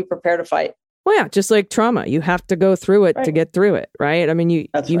prepare to fight. Well, yeah, just like trauma, you have to go through it to get through it, right? I mean, you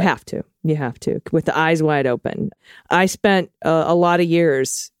have to with the eyes wide open. I spent a lot of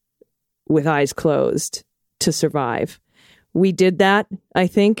years with eyes closed to survive. We did that, I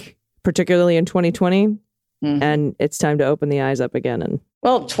think, particularly in 2020. Mm-hmm. And it's time to open the eyes up again and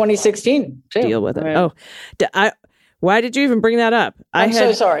 2016 too. Deal with it. Right. Why did you even bring that up? I'm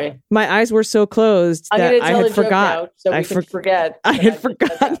so sorry. My eyes were so closed that I had forgotten. So we can forget. I had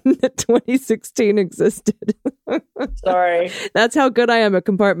forgotten that 2016 existed. Sorry. That's how good I am at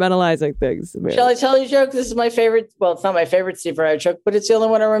compartmentalizing things. Shall I tell you a joke? This is my favorite. Well, it's not my favorite Steve Farrar joke, but it's the only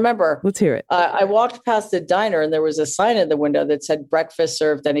one I remember. Let's hear it. I walked past a diner and there was a sign in the window that said breakfast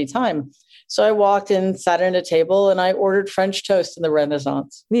served anytime. So I walked in, sat at a table, and I ordered French toast in the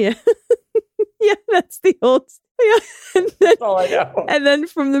Renaissance. Yeah. Yeah, that's the old. Yeah. That's all I know. And then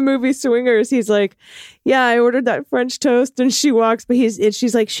from the movie Swingers, he's like, yeah, I ordered that French toast. And she walks, but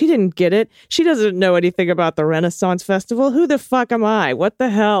she's like, she didn't get it. She doesn't know anything about the Renaissance Festival. Who the fuck am I? What the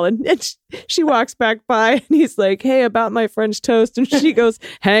hell? And she walks back by and he's like, hey, about my French toast. And she goes,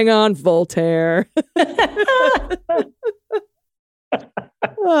 hang on, Voltaire.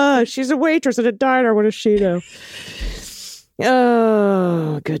 She's a waitress at a diner. What does she know?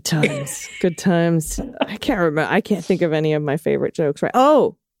 Oh, good times. Good times. I can't remember. I can't think of any of my favorite jokes. Right.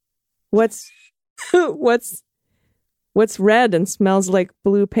 Oh, what's red and smells like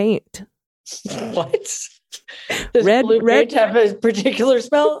blue paint? What? Does blue paint have a particular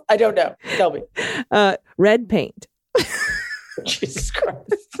smell? I don't know. Tell me. Red paint. Jesus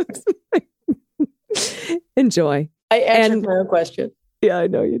Christ. Enjoy. I answered my own question. Yeah, I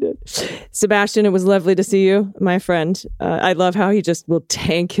know you did. Sebastian, it was lovely to see you, my friend. I love how he just will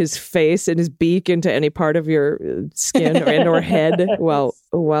tank his face and his beak into any part of your skin or head while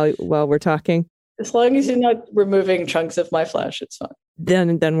we're talking. As long as you're not removing chunks of my flesh, it's fine.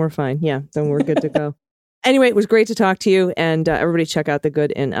 Then we're fine. Yeah, then we're good to go. Anyway, it was great to talk to you, and everybody check out The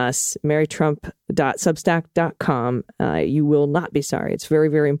Good in Us, marytrump.substack.com. You will not be sorry. It's very,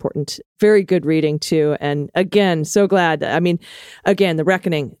 very important. Very good reading, too. And again, so glad. I mean, again, The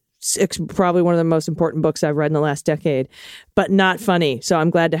Reckoning, it's probably one of the most important books I've read in the last decade, but not funny. So I'm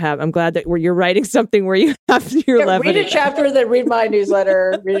glad that you're writing something where you have your levity. Read a chapter, then read my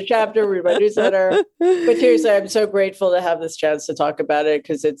newsletter. Read a chapter, read my newsletter. But seriously, I'm so grateful to have this chance to talk about it,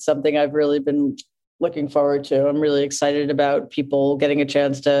 because it's something I've really been looking forward to. I'm really excited about people getting a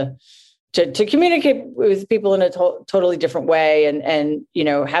chance to communicate with people in a totally different way, and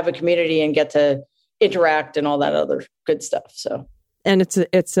have a community and get to interact and all that other good stuff. So, and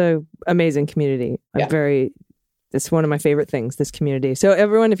it's a amazing community. It's one of my favorite things, this community. So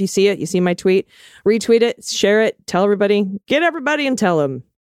everyone, if you see it, you see my tweet, retweet it, share it, tell everybody, get everybody and tell them.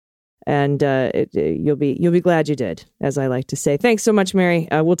 And you'll be glad you did, as I like to say. Thanks so much, Mary.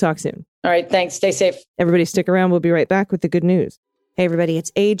 We'll talk soon. All right. Thanks. Stay safe. Everybody stick around. We'll be right back with the good news. Hey, everybody.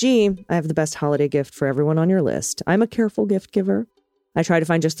 It's AG. I have the best holiday gift for everyone on your list. I'm a careful gift giver. I try to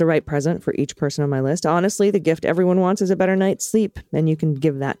find just the right present for each person on my list. Honestly, the gift everyone wants is a better night's sleep, and you can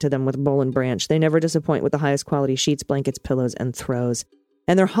give that to them with Boll & Branch. They never disappoint with the highest quality sheets, blankets, pillows, and throws.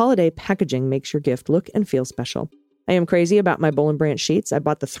 And their holiday packaging makes your gift look and feel special. I am crazy about my Boll & Branch sheets. I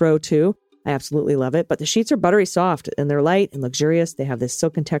bought the Throw too. I absolutely love it. But the sheets are buttery soft and they're light and luxurious. They have this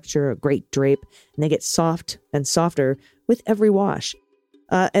silken texture, a great drape, and they get soft and softer with every wash.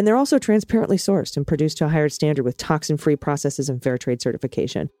 And they're also transparently sourced and produced to a higher standard with toxin-free processes and fair trade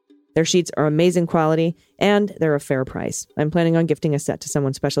certification. Their sheets are amazing quality and they're a fair price. I'm planning on gifting a set to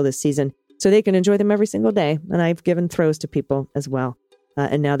someone special this season so they can enjoy them every single day. And I've given Throws to people as well.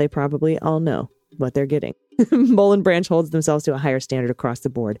 And now they probably all know what they're getting. Boll & Branch holds themselves to a higher standard across the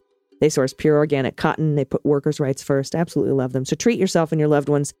board. They source pure organic cotton. They put workers' rights first. Absolutely love them. So treat yourself and your loved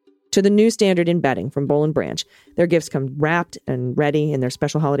ones to the new standard in bedding from Boll & Branch. Their gifts come wrapped and ready in their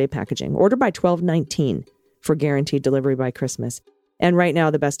special holiday packaging. Order by 12/19 for guaranteed delivery by Christmas. And right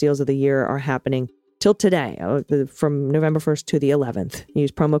now, the best deals of the year are happening till today, from November 1st to the 11th.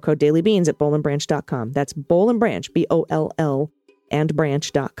 Use promo code DailyBeans at BollandBranch.com. That's Boll & Branch, BOLL, and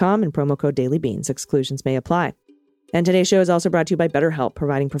branch.com, and promo code DailyBeans. Exclusions may apply. And today's show is also brought to you by BetterHelp,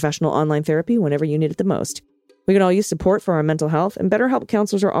 providing professional online therapy whenever you need it the most. We can all use support for our mental health, and BetterHelp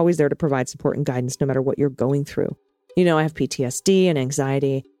counselors are always there to provide support and guidance no matter what you're going through. You know, I have PTSD and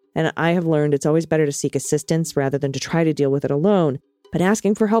anxiety, and I have learned it's always better to seek assistance rather than to try to deal with it alone. But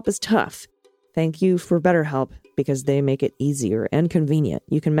asking for help is tough. Thank you for BetterHelp, because they make it easier and convenient.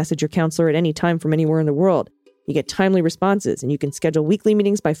 You can message your counselor at any time from anywhere in the world. You get timely responses, and you can schedule weekly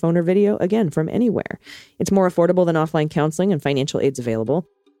meetings by phone or video, again, from anywhere. It's more affordable than offline counseling, and financial aid's available.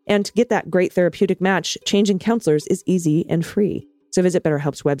 And to get that great therapeutic match, changing counselors is easy and free. So visit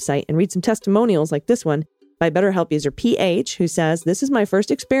BetterHelp's website and read some testimonials like this one by BetterHelp user PH, who says, "This is my first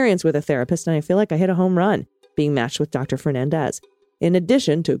experience with a therapist, and I feel like I hit a home run being matched with Dr. Fernandez. In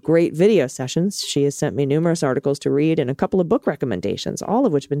addition to great video sessions, she has sent me numerous articles to read and a couple of book recommendations, all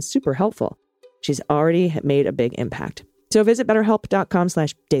of which have been super helpful. She's already made a big impact." So visit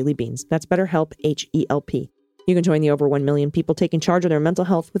BetterHelp.com/DailyBeans. That's BetterHelp, HELP. You can join the over 1 million people taking charge of their mental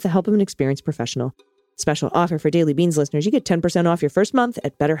health with the help of an experienced professional. Special offer for Daily Beans listeners. You get 10% off your first month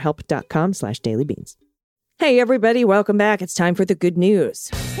at BetterHelp.com/DailyBeans. Hey, everybody. Welcome back. It's time for the good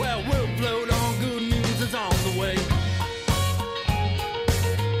news. Well, we'll float on, good news is on the way.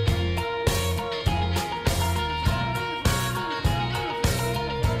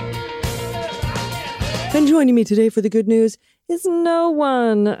 And joining me today for the good news is no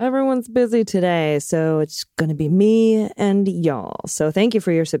one. Everyone's busy today, so it's going to be me and y'all. So thank you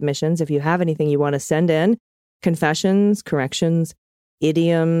for your submissions. If you have anything you want to send in, confessions, corrections,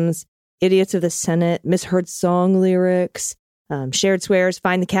 idioms, idiots of the Senate, misheard song lyrics, shared swears,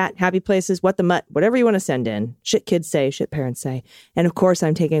 find the cat, happy places, what the mutt, whatever you want to send in. Shit kids say, shit parents say. And of course,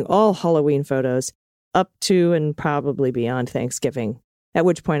 I'm taking all Halloween photos up to and probably beyond Thanksgiving, at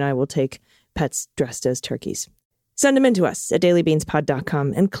which point I will take pets dressed as turkeys. Send them in to us at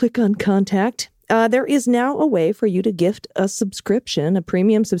dailybeanspod.com and click on contact. There is now a way for you to gift a subscription, a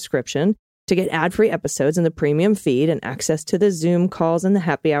premium subscription, to get ad-free episodes in the premium feed and access to the Zoom calls and the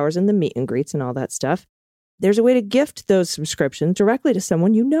happy hours and the meet and greets and all that stuff. There's a way to gift those subscriptions directly to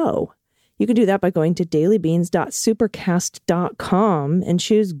someone you know. You can do that by going to dailybeans.supercast.com and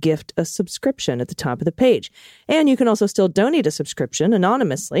choose Gift a Subscription at the top of the page. And you can also still donate a subscription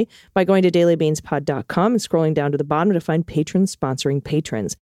anonymously by going to dailybeanspod.com and scrolling down to the bottom to find patrons sponsoring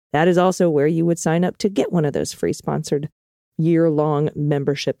patrons. That is also where you would sign up to get one of those free sponsored year-long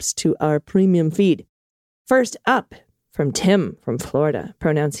memberships to our premium feed. First up, from Tim from Florida,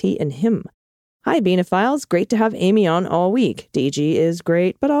 pronouns he and him. Hi, Beanophiles. Great to have Amy on all week. DG is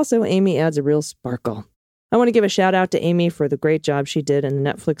great, but also Amy adds a real sparkle. I want to give a shout out to Amy for the great job she did in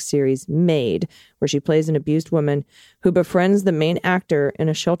the Netflix series Maid, where she plays an abused woman who befriends the main actor in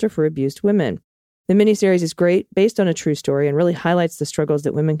a shelter for abused women. The miniseries is great, based on a true story, and really highlights the struggles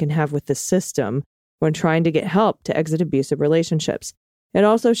that women can have with the system when trying to get help to exit abusive relationships. It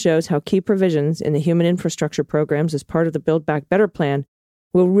also shows how key provisions in the human infrastructure programs as part of the Build Back Better plan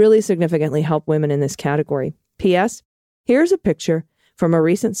will really significantly help women in this category. P.S. Here's a picture from a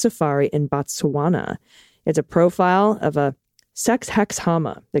recent safari in Botswana. It's a profile of a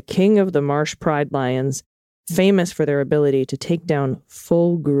Sekshekshama, the king of the marsh pride lions, famous for their ability to take down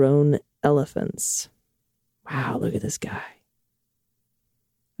full-grown elephants. Wow, look at this guy.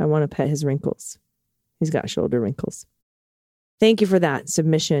 I want to pet his wrinkles. He's got shoulder wrinkles. Thank you for that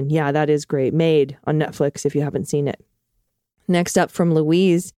submission. Yeah, that is great. Maid on Netflix if you haven't seen it. Next up from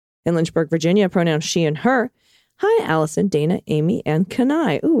Louise in Lynchburg, Virginia, pronouns she and her. Hi, Allison, Dana, Amy, and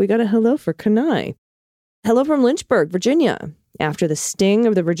Kanai. Ooh, we got a hello for Kanai. Hello from Lynchburg, Virginia. After the sting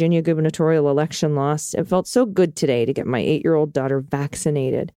of the Virginia gubernatorial election loss, it felt so good today to get my 8-year-old daughter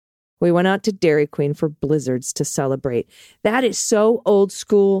vaccinated. We went out to Dairy Queen for blizzards to celebrate. That is so old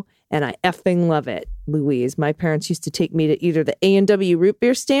school, and I effing love it. Louise. My parents used to take me to either the A&W root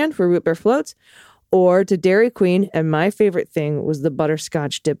beer stand for root beer floats or to Dairy Queen, and my favorite thing was the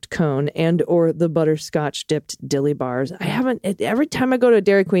butterscotch dipped cone and or the butterscotch dipped dilly bars. Every time I go to a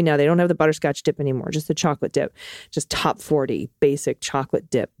Dairy Queen now, they don't have the butterscotch dip anymore, just the chocolate dip, just top 40 basic chocolate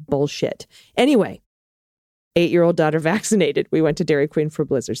dip bullshit. Anyway, 8-year-old daughter vaccinated. We went to Dairy Queen for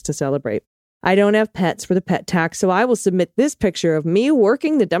Blizzards to celebrate. I don't have pets for the pet tax, so I will submit this picture of me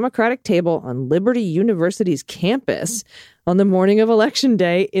working the Democratic table on Liberty University's campus on the morning of Election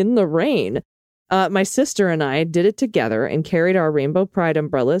Day in the rain. My sister and I did it together and carried our Rainbow Pride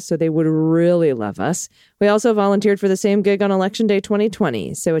umbrellas so they would really love us. We also volunteered for the same gig on Election Day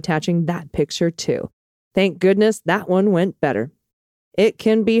 2020, so attaching that picture too. Thank goodness that one went better. It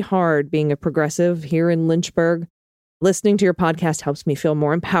can be hard being a progressive here in Lynchburg. Listening to your podcast helps me feel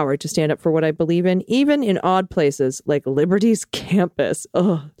more empowered to stand up for what I believe in, even in odd places like Liberty's campus.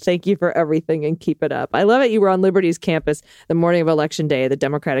 Oh, thank you for everything and keep it up. I love it you were on Liberty's campus the morning of Election Day, the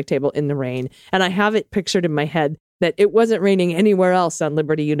Democratic table in the rain. And I have it pictured in my head that it wasn't raining anywhere else on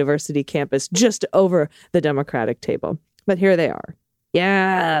Liberty University campus, just over the Democratic table. But here they are.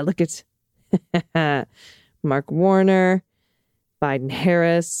 Yeah, look at Mark Warner, Biden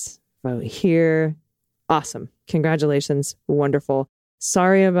Harris, vote here. Awesome. Congratulations. Wonderful.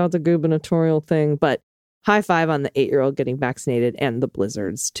 Sorry about the gubernatorial thing, but high five on the 8-year-old getting vaccinated and the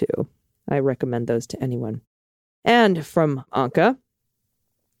blizzards too. I recommend those to anyone. And from Anka.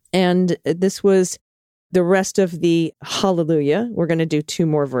 And this was the rest of the Hallelujah. We're going to do 2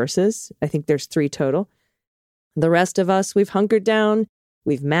 more verses. I think there's 3 total. The rest of us, we've hunkered down.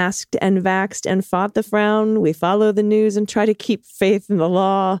 We've masked and vaxxed and fought the frown. We follow the news and try to keep faith in the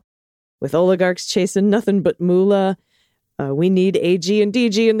law. With oligarchs chasing nothing but moolah, we need AG and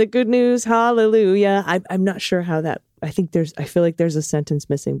DG in the good news. Hallelujah. I'm not sure how that, I feel like there's a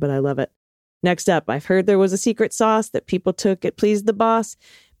sentence missing, but I love it. Next up, I've heard there was a secret sauce that people took. It pleased the boss,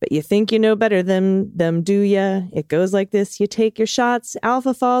 but you think you know better than them, do ya? It goes like this. You take your shots,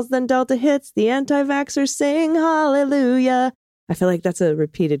 Alpha falls, then Delta hits. The anti-vaxxers sing hallelujah. I feel like that's a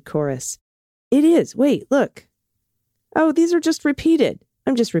repeated chorus. It is. Wait, look. Oh, these are just repeated.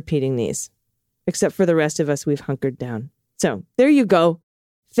 I'm just repeating these, except for the rest of us, we've hunkered down. So there you go.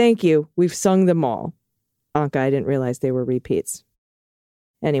 Thank you. We've sung them all. Anka, I didn't realize they were repeats.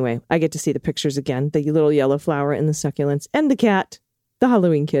 Anyway, I get to see the pictures again, the little yellow flower and the succulents and the cat, the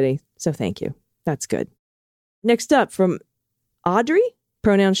Halloween kitty. So thank you. That's good. Next up from Audrey,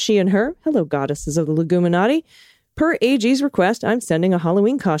 pronouns she and her. Hello, goddesses of the Leguminati. Per AG's request, I'm sending a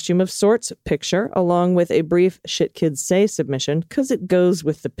Halloween costume of sorts picture along with a brief Shit Kids Say submission because it goes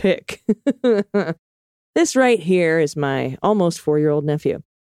with the pic. This right here is my almost 4-year-old nephew.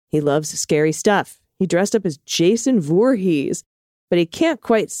 He loves scary stuff. He dressed up as Jason Voorhees, but he can't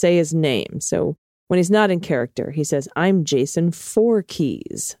quite say his name. So when he's not in character, he says, I'm Jason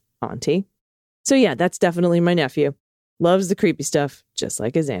Fourkeys, Auntie. So yeah, that's definitely my nephew. Loves the creepy stuff, just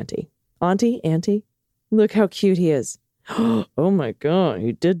like his auntie. Auntie? Look how cute he is. Oh my God,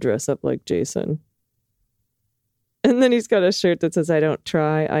 he did dress up like Jason. And then he's got a shirt that says, I don't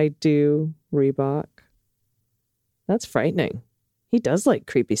try, I do, Reebok. That's frightening. He does like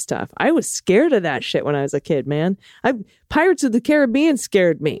creepy stuff. I was scared of that shit when I was a kid, man. Pirates of the Caribbean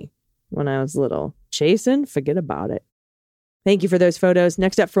scared me when I was little. Jason, forget about it. Thank you for those photos.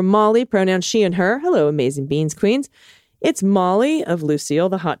 Next up from Molly, pronouns she and her. Hello, amazing beans queens. It's Molly of Lucille,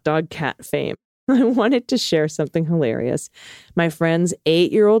 the hot dog cat fame. I wanted to share something hilarious. My friend's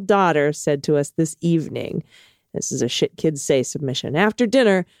 8-year-old daughter said to us this evening, this is a Shit Kids Say submission. After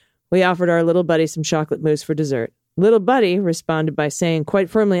dinner, we offered our little buddy some chocolate mousse for dessert. Little buddy responded by saying quite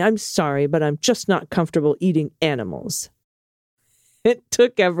firmly, I'm sorry, but I'm just not comfortable eating animals. It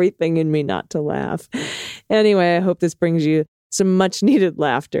took everything in me not to laugh. Anyway, I hope this brings you some much needed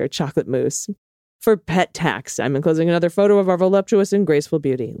laughter. Chocolate mousse. For pet tax, I'm enclosing another photo of our voluptuous and graceful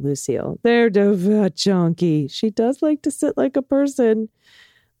beauty, Lucille. They're chunky. She does like to sit like a person.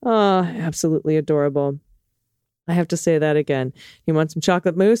 Oh, absolutely adorable. I have to say that again. You want some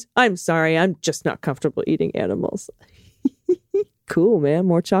chocolate mousse? I'm sorry, I'm just not comfortable eating animals. Cool, man.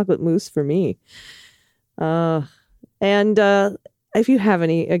 More chocolate mousse for me. And if you have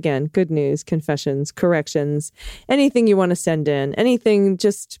any, again, good news, confessions, corrections, anything you want to send in, anything,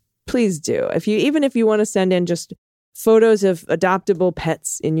 just please do. Even if you want to send in just photos of adoptable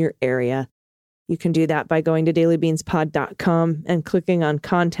pets in your area, you can do that by going to dailybeanspod.com and clicking on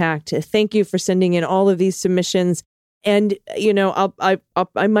contact. Thank you for sending in all of these submissions. And, you know,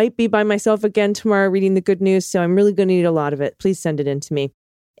 I might be by myself again tomorrow reading the good news, so I'm really going to need a lot of it. Please send it in to me.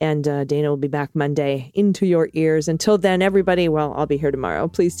 And Dana will be back Monday into your ears. Until then, everybody, well, I'll be here tomorrow.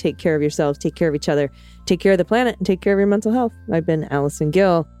 Please take care of yourselves, take care of each other, take care of the planet, and take care of your mental health. I've been Allison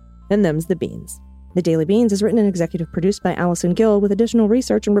Gill, and them's the beans. The Daily Beans is written and executive produced by Allison Gill with additional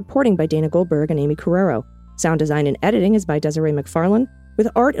research and reporting by Dana Goldberg and Amy Carrero. Sound design and editing is by Desiree McFarlane, with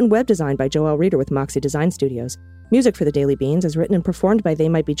art and web design by Joelle Reeder with Moxie Design Studios. Music for the Daily Beans is written and performed by They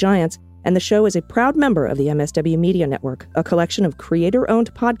Might Be Giants, and the show is a proud member of the MSW Media Network, a collection of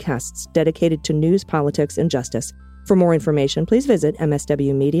creator-owned podcasts dedicated to news, politics, and justice. For more information, please visit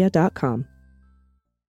mswmedia.com.